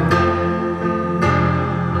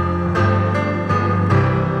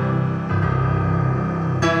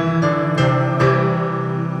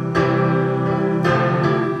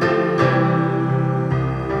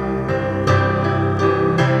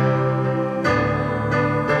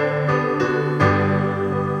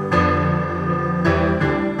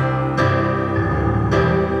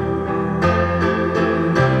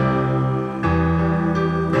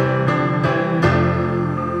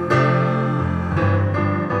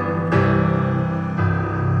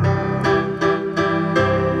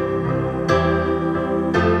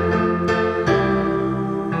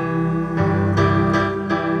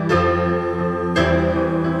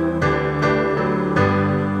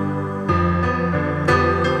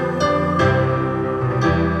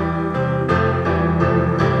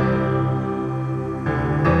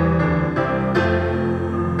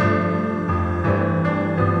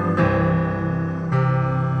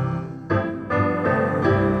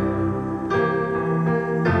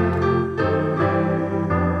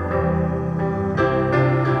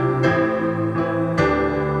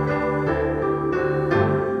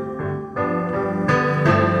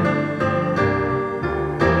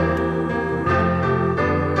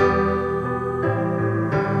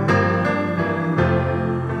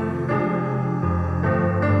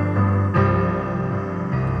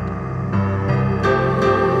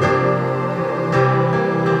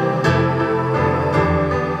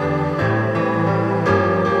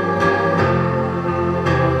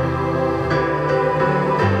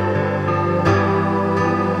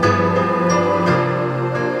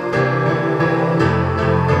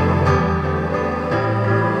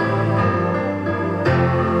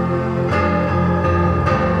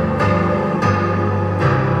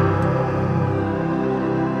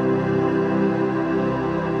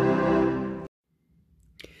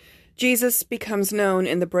 Jesus becomes known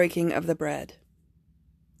in the breaking of the bread.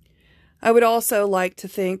 I would also like to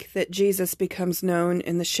think that Jesus becomes known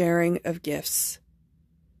in the sharing of gifts.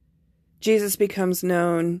 Jesus becomes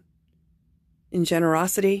known in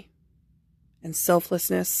generosity and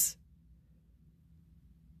selflessness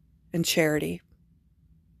and charity.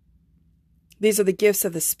 These are the gifts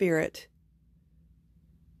of the Spirit,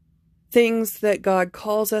 things that God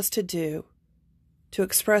calls us to do to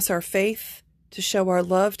express our faith, to show our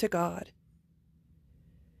love to God.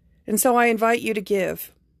 And so I invite you to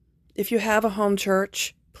give. If you have a home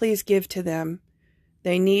church, please give to them.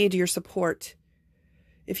 They need your support.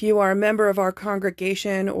 If you are a member of our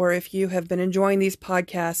congregation, or if you have been enjoying these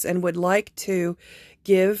podcasts and would like to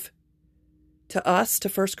give to us, to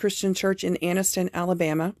First Christian Church in Anniston,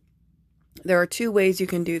 Alabama, there are two ways you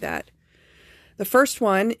can do that. The first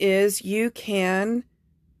one is you can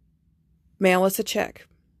mail us a check.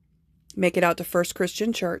 Make it out to First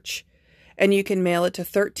Christian Church, and you can mail it to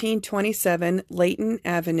 1327 Layton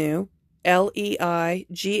Avenue, Leigton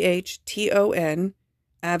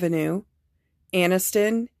Avenue,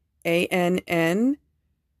 Anniston, Anniston,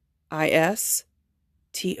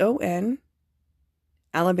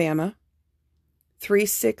 Alabama,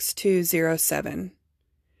 36207.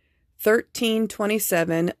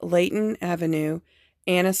 1327 Layton Avenue,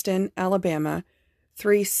 Anniston, Alabama,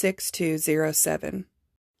 36207.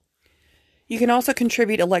 You can also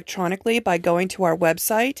contribute electronically by going to our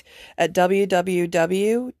website at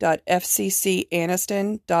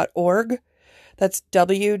www.fccanniston.org. That's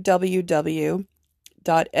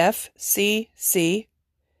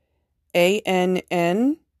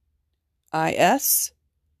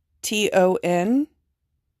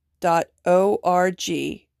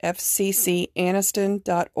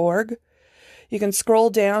fccanniston.org. You can scroll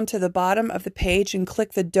down to the bottom of the page and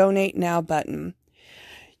click the Donate Now button.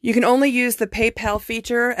 You can only use the PayPal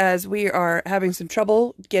feature, as we are having some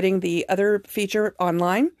trouble getting the other feature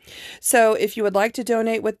online. So if you would like to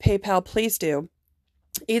donate with PayPal, please do.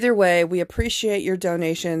 Either way, we appreciate your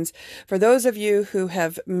donations. For those of you who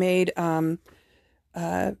have made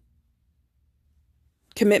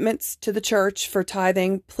commitments to the church for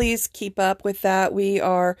tithing, please keep up with that. We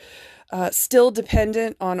are still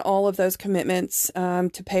dependent on all of those commitments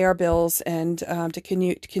to pay our bills and to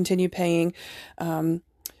continue paying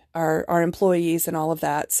our employees and all of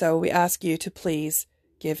that. So we ask you to please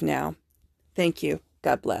give now. Thank you.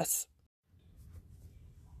 God bless.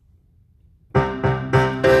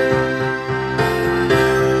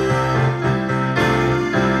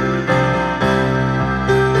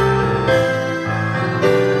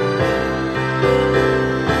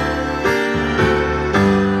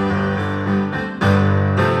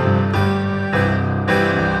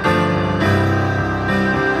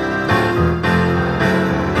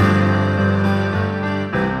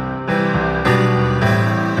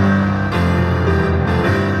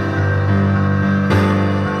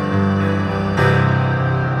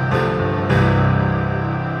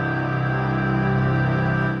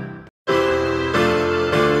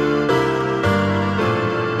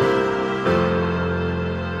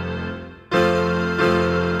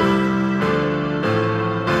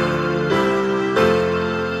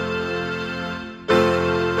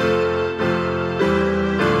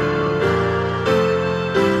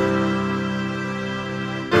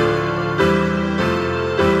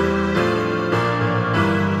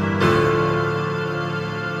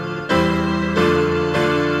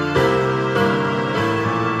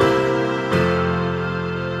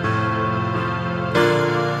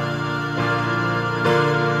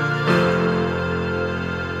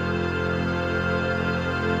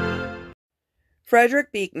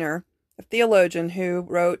 Frederick Buechner, a theologian who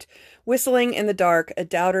wrote Whistling in the Dark, A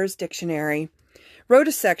Doubter's Dictionary, wrote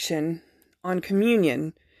a section on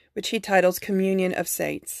communion, which he titles Communion of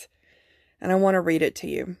Saints. And I want to read it to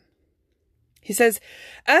you. He says,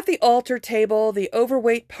 "At the altar table, the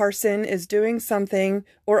overweight parson is doing something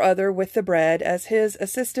or other with the bread as his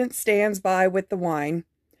assistant stands by with the wine.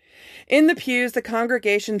 In the pews, the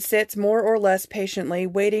congregation sits more or less patiently,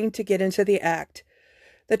 waiting to get into the act.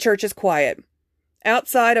 The church is quiet.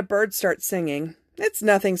 Outside, a bird starts singing. It's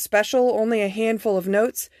nothing special, only a handful of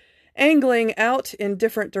notes, angling out in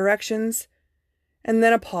different directions. And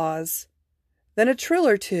then a pause. Then a trill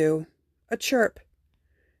or two, a chirp.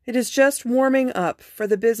 It is just warming up for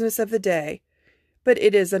the business of the day, but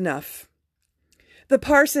it is enough. The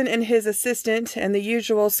parson and his assistant and the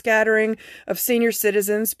usual scattering of senior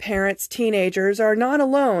citizens, parents, teenagers are not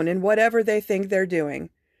alone in whatever they think they're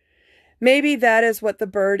doing. Maybe that is what the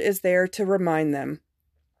bird is there to remind them.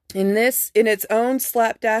 In its own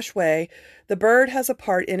slapdash way, the bird has a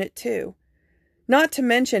part in it too. Not to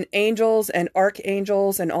mention angels and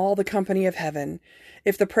archangels and all the company of heaven,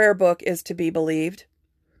 if the prayer book is to be believed.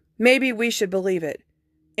 Maybe we should believe it.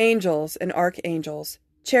 Angels and archangels,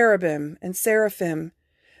 cherubim and seraphim,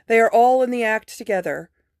 they are all in the act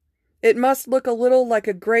together. It must look a little like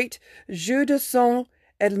a great jeu de son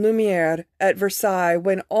et lumière at Versailles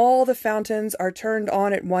when all the fountains are turned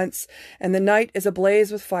on at once and the night is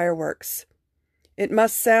ablaze with fireworks. It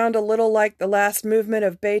must sound a little like the last movement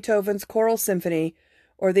of Beethoven's Choral Symphony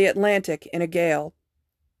or the Atlantic in a gale.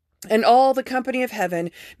 And all the company of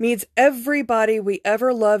heaven means everybody we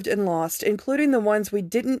ever loved and lost, including the ones we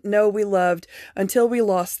didn't know we loved until we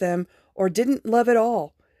lost them or didn't love at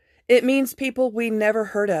all. It means people we never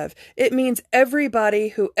heard of. It means everybody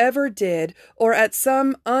who ever did or at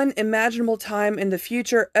some unimaginable time in the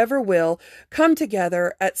future ever will come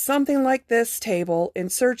together at something like this table in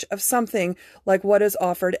search of something like what is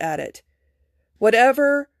offered at it.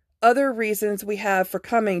 Whatever other reasons we have for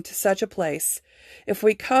coming to such a place, if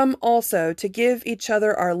we come also to give each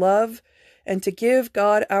other our love and to give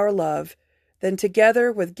God our love, then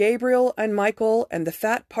together with Gabriel and Michael and the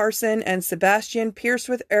fat parson and Sebastian pierced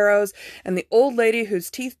with arrows and the old lady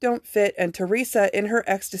whose teeth don't fit and Teresa in her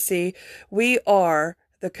ecstasy, we are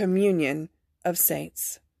the communion of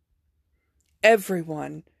saints.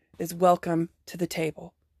 Everyone is welcome to the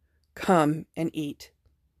table. Come and eat.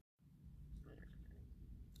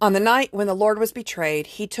 On the night when the Lord was betrayed,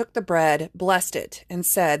 he took the bread, blessed it, and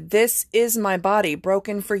said, "This is my body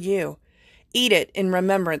broken for you. Eat it in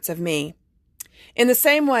remembrance of me." In the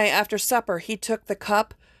same way, after supper, he took the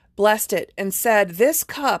cup, blessed it, and said, "This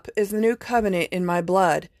cup is the new covenant in my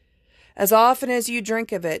blood. As often as you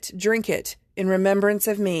drink of it, drink it in remembrance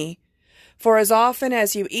of me. For as often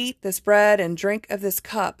as you eat this bread and drink of this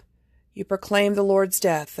cup, you proclaim the Lord's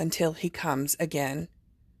death until he comes again."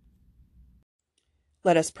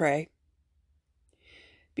 Let us pray.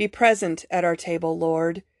 Be present at our table,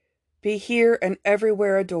 Lord. Be here and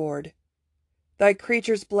everywhere adored. Thy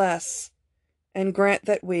creatures bless, and grant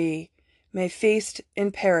that we may feast in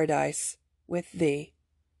paradise with thee.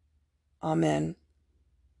 Amen.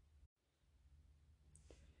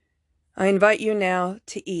 I invite you now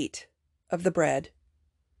to eat of the bread,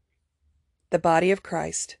 the body of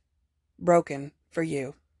Christ, broken for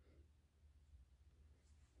you.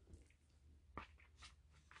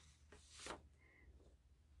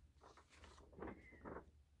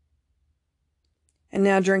 And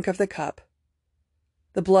now drink of the cup,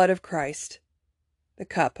 the blood of Christ, the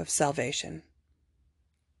cup of salvation.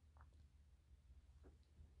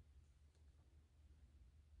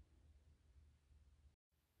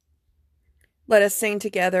 Let us sing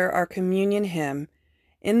together our communion hymn,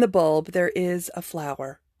 "In the bulb there is a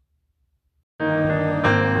flower."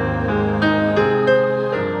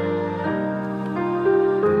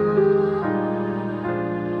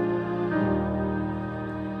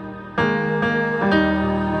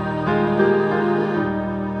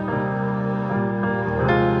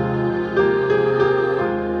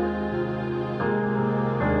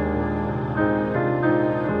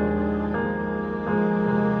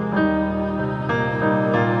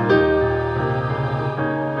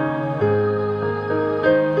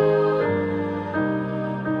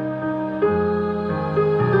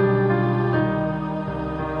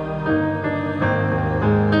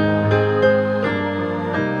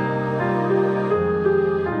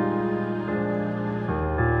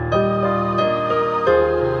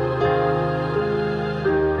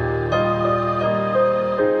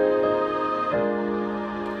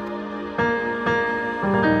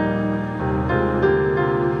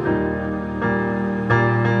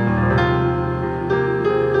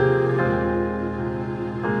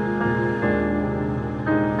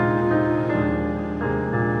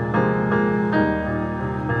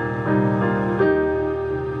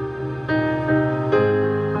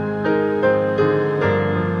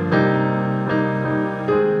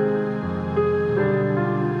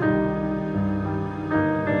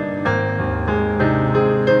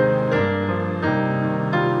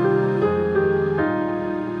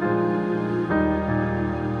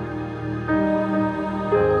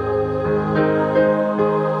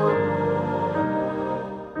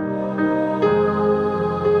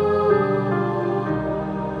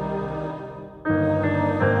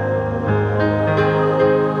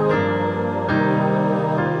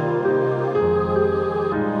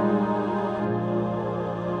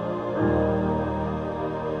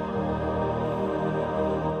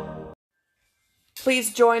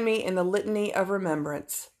 Please join me in the litany of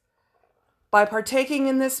remembrance. By partaking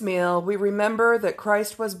in this meal, we remember that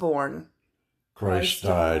Christ was born. Christ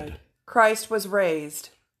died. Christ was raised.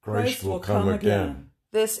 Christ will come again.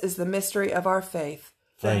 This is the mystery of our faith.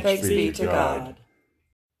 Thanks be to God.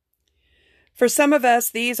 For some of us,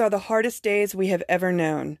 these are the hardest days we have ever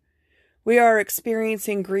known. We are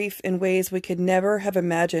experiencing grief in ways we could never have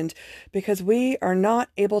imagined because we are not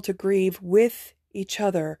able to grieve with each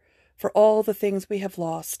other for all the things we have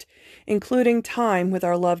lost, including time with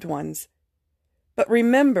our loved ones. But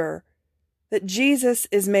remember that Jesus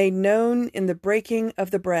is made known in the breaking of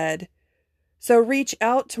the bread, So reach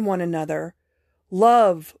out to one another,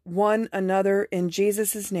 love one another in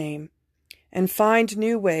Jesus' name, and find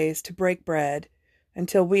new ways to break bread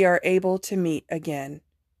until we are able to meet again.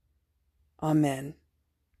 Amen.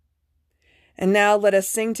 And now let us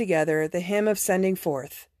sing together the hymn of sending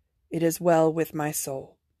forth, It is Well with My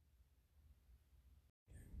Soul.